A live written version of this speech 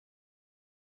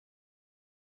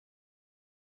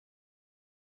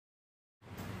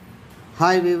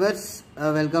Hi viewers,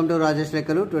 welcome to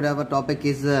Rajeshlekkalu. Today our topic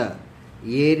is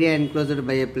area enclosed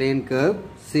by a plane curve.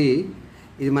 See,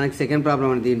 ఇది మనకి second problem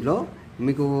అండి. దీంట్లో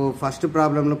మీకు first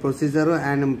ప్రాబ్లంలో procedure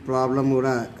and problem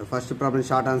కూడా first problem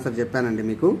short answer చెప్పానండి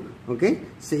మీకు. ఓకే,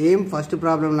 సేమ్ ఫస్ట్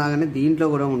ప్రాబ్లం లాగానే దీంట్లో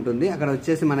కూడా ఉంటుంది. అక్కడ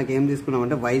వచ్చేసి మనకి ఏం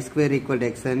తీసుకున్నామంటే y²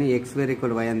 = x అని x²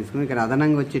 = y అని తీసుకున్నాం. ఇక్కడ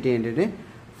అదనంగా వచ్చేటి ఏంటంటే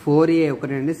 4a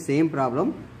ఒకటి అండి, సేమ్ ప్రాబ్లం.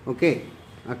 ఓకే,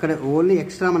 అక్కడ ఓన్లీ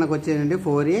ఎక్స్ట్రా మనకు వచ్చేదంటే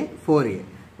 4a.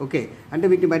 ఓకే, అంటే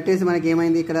వీటిని బట్టేసి మనకి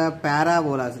ఏమైంది, ఇక్కడ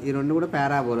పారాబోలాస్, ఈ రెండు కూడా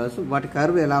పారాబోలాస్, వాటి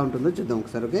కర్వ్ ఎలా ఉంటుందో చూద్దాం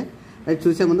ఒకసారి. ఓకే రైట్,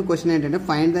 చూసే ముందు క్వశ్చన్ ఏంటంటే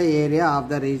find the area of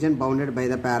the reason bounded by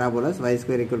the parabolas y²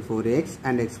 = 4ax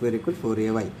and x² =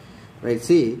 4ay. Right,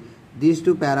 see these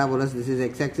two parabolas, this is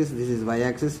x-axis, this is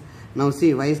y-axis. Now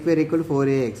see y² =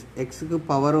 4ax, x కు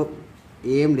power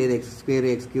ఏం లేదు, x²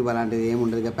 x³ అలాంటిది ఏమి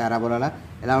ఉండదు కదా parabola.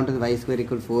 ఎలా ఉంటుంది, y²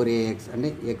 = 4ax అంటే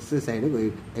x సైడ్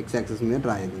x-axis మీద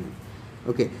డ్రా చేయాలి.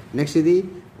 ఓకే, నెక్స్ట్ ఇది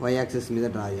y-axis మీద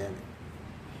డ్రా చేయాలి.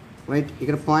 రైట్,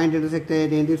 ఇక్కడ పాయింట్ ఇంటర్సెక్ట్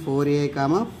అయ్యేది ఏంటి, 4a,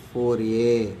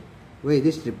 4a.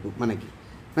 ఇది స్ట్రిప్ మనకి.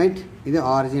 రైట్, ఇది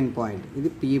ఆరిజిన్ పాయింట్, ఇది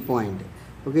p పాయింట్.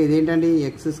 ఓకే, ఇదేంటండి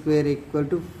x² =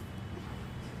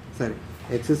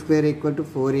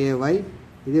 4ay,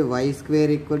 ఇది y²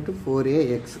 =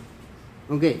 4ax.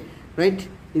 ఓకే రైట్,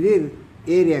 ఇది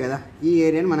ఏరియా కదా, ఈ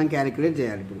ఏరియాని మనం క్యాలిక్యులేట్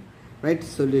చేయాలి ఇప్పుడు. Right,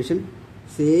 solution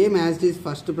same as it is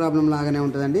first problem లాగానే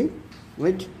ఉంటుందండి.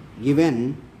 Right,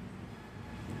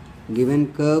 given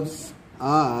curves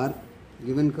are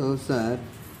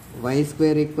y²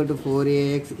 =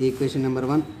 4ax equation number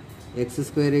 1, x²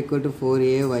 =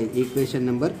 4ay equation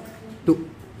number 2.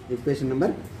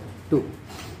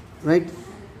 Right,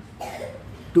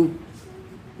 to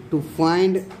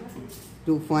find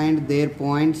their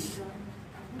points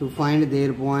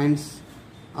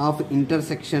of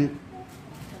intersection.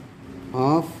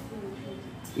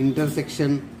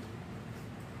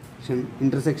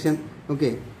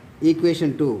 Okay, equation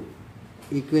 2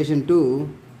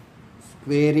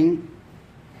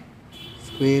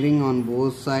 squaring on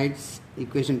both sides.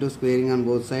 Equation 2 squaring on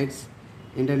both sides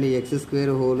ఏంటంటే x²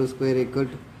 whole square =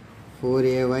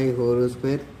 4ay whole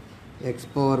square, x⁴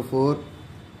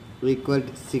 =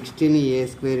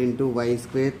 16a² into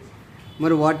y².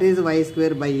 మరి what is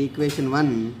y² by equation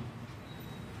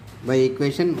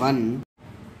 1?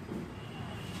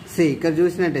 ఇక్కడ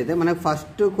చూసినట్టయితే మనకు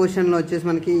first క్వశ్చన్లో వచ్చేసి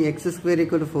మనకి x²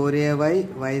 = 4ay,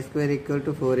 y² =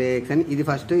 4ax అని ఇది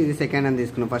ఫస్ట్, ఇది సెకండ్ అని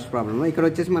తీసుకున్నాం ఫస్ట్ ప్రాబ్లంలో. ఇక్కడ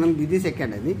వచ్చేసి మనం ఇది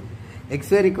సెకండ్, అది x²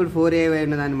 = 4ay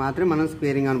ఉన్న దాన్ని మాత్రమే మనం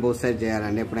స్క్వేరింగ్ ఆన్ బోత్ సైడ్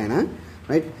చేయాలండి ఎప్పుడైనా.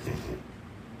 రైట్,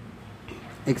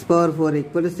 x⁴ =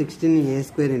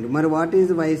 16a² into, మరి what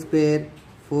is y²?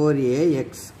 4ax.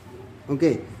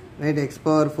 Okay right, x⁴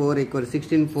 =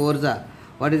 16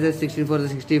 what is that? 16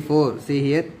 64. see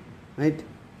here, right,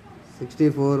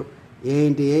 64 a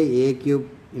into a³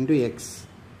 into x.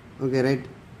 Okay, right,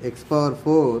 x⁴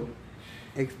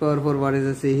 what is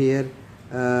the, see here,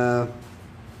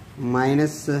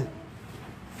 minus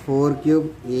 4³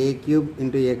 a³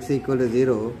 into x =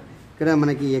 0. ఇక్కడ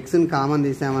మనకి xని common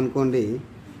తీసామనుకోండి,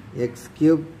 x³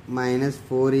 minus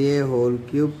 4a whole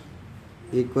cube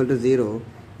 = 0,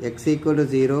 x =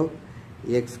 0,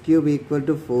 x³ =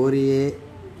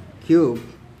 4a³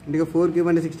 అంటే 4³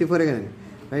 అంటే 64 కదండి.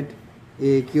 Right, ఈ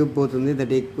cube పోతుంది,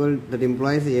 that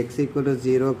implies x =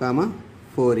 0,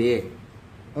 4a.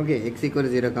 Okay, x =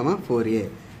 0, 4a.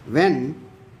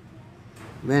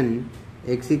 when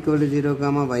x = 0,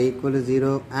 y =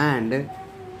 0 and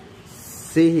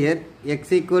see here x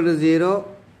 = 0,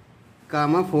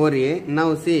 4a. now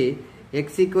see x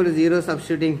 = 0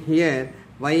 substituting here,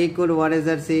 y = what is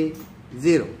that, see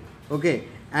 0. okay,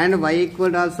 and y =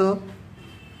 also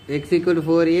x =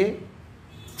 4a.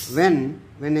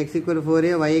 when x =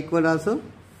 4a, y = also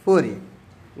 4a.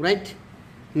 right,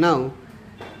 now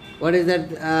what is that,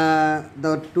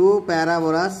 the two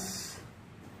parabolas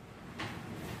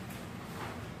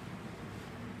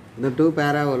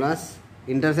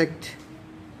intersect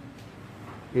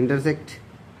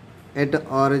at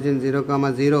origin 0,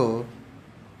 0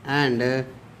 and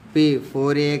p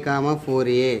 4a,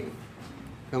 4a.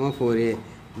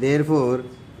 therefore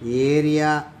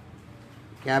area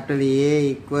capital A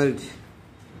equals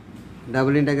 $r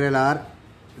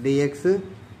dx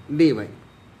dy.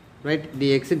 Right,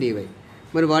 dx dy.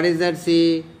 మరి what is that, C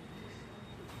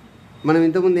మనం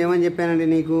ఇంతకుముందు ఏమని చెప్పానండి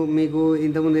మీకు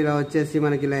ఇంతకుముందు ఇలా వచ్చేసి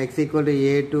మనకి ఇలా x =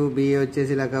 a to b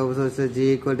వచ్చేసి ఇలా కర్వ్స్ వస్తే g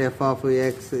 =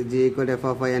 f(x), g =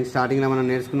 f(y) అని స్టార్టింగ్లో మనం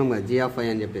నేర్చుకున్నాం కదా, g(y)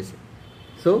 అని చెప్పేసి.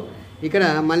 సో ఇక్కడ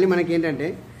మళ్ళీ మనకి ఏంటంటే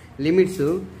లిమిట్స్,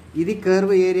 ఇది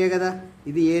కర్వ్ ఏరియా కదా,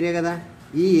 ఇది ఏరియా కదా.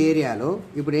 ఈ ఏరియాలో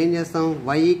ఇప్పుడు ఏం చేస్తాం,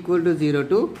 y = 0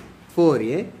 to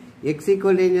 4a, x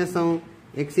 = ఏం చేస్తాం,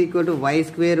 x equal to y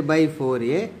square by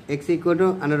 4a, x equal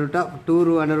to under root of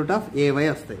 2 under root of ay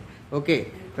వస్తాయి. Okay,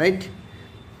 right?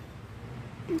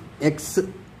 x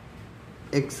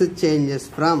changes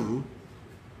from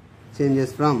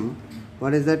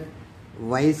what is that,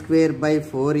 y square by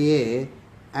 4a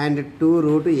and 2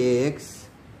 root ax.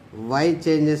 Y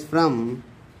changes from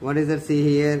what is that, see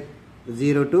here,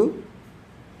 0 to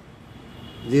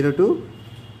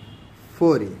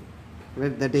 4a,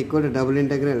 right? That equal to double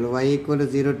integral y equal to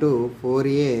 0 to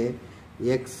 4a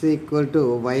x equal to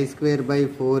y square by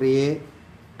 4a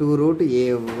 2 root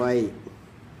ay,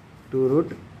 2 root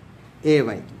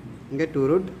ay, ఇంకా 2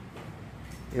 root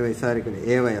ay, sorry ఇక్కడ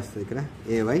ay వస్తుంది, ఇక్కడ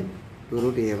ay 2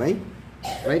 root ay,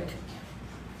 right?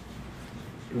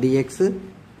 dx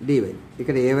dy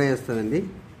ఇక్కడ ay వస్తుందండి,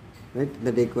 right?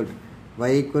 That equal to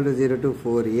y equal to 0 to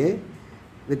 4a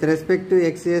with respect to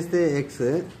x చేస్తే x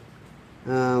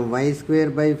y square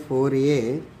by 4a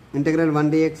integral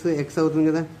 1 dx x అవుతుంది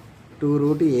కదా, 2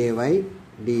 root ay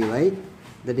dy,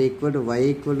 that equal to y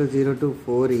equal to 0 to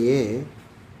 4a,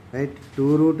 right?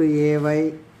 2 root ay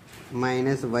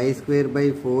minus y square by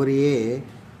 4a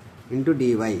into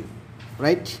dy,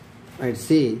 right?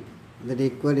 See, that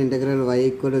equal integral y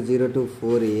equal to 0 to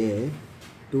 4a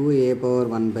 2a power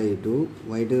 1 by 2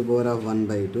 y to the power of 1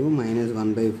 by 2 minus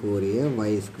 1 by 4a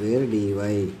y square dy,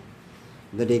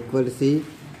 that equal to, see,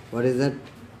 what is that,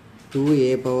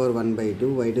 2a power 1 by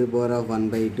 2 y to the power of 1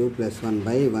 by 2 plus 1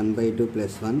 by 1 by 2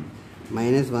 plus 1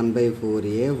 minus 1 by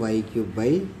 4a y cube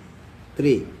by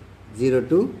 3, 0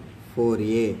 to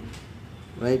 4a,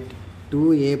 right?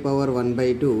 2a power 1 by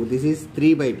 2, this is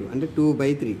 3 by 2 and 2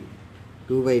 by 3,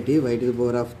 2 by 3 y to the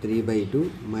power of 3 by 2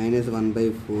 minus 1 by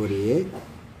 4a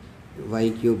y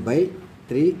cube by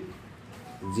 3,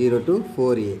 0 to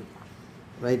 4a,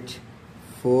 right?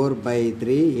 4 by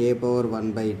 3 a power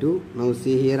 1 by 2. Now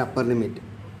see here upper limit,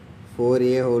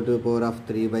 4a whole to the power of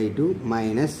 3 by 2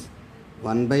 minus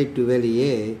 1 by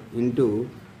 12a into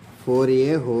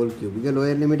 4a whole cube. ఇక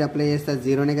lower limit apply చేస్తే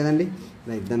 0నే కదండి,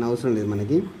 right? దాని అవసరం లేదు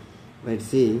మనకి, right?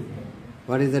 See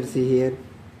what is that, see here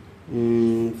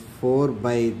 4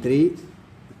 by 3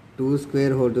 2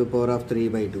 square whole to the power of 3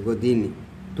 by 2, దీన్ని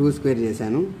 2 square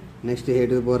చేశాను, next a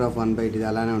to the power of 1 by 2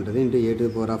 అలానే ఉంటుంది, into a to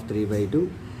the power of 3 by 2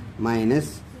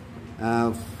 minus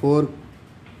 4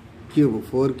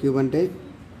 cube అంటే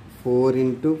 4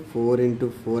 into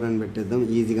 4 అని పెట్టేద్దాం,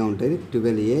 ఈజీగా ఉంటుంది.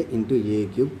 12a into a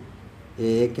cube,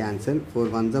 a cancel, 4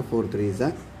 1s 4 3s,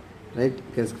 right?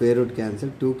 ఇక్కడ స్క్వేర్ రూట్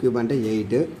క్యాన్సల్, 2 క్యూబ్ అంటే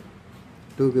 8,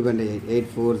 2 క్యూబ్ అంటే 8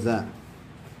 4s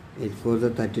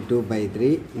 32 by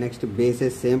 3. Next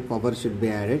bases same, power should be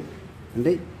added,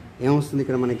 అంటే ఏమొస్తుంది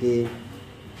ఇక్కడ మనకి,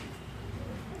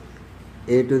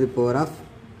 a to the power of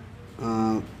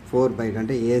 4 by 2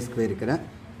 అంటే a స్క్వేర్, ఇక్కడ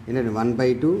ఏంటంటే 1 by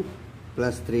 2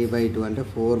 ప్లస్ 3 by 2 అంటే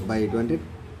 4 by 2 అంటే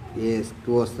a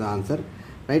 2 వస్తుంది answer,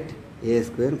 right? a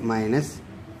square minus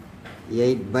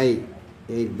 8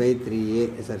 by 3a,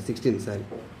 sorry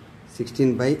 16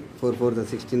 by 4 4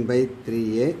 16 by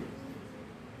 3a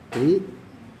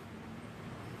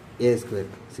square,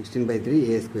 16 by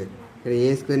 3a square. ఇక్కడ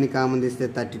a స్క్వేర్ని కామన్ తీస్తే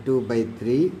 32 by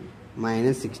 3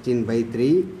 minus 16 by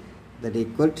 3, that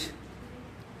equal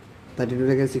 32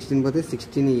 దగ్గర 16 పోతే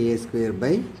 16a square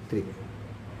by 3.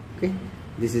 Okay,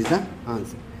 this is the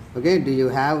answer. Okay, do you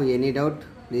have any doubt?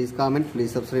 Please comment,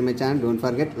 please subscribe my channel, don't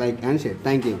forget like and share.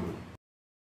 Thank you.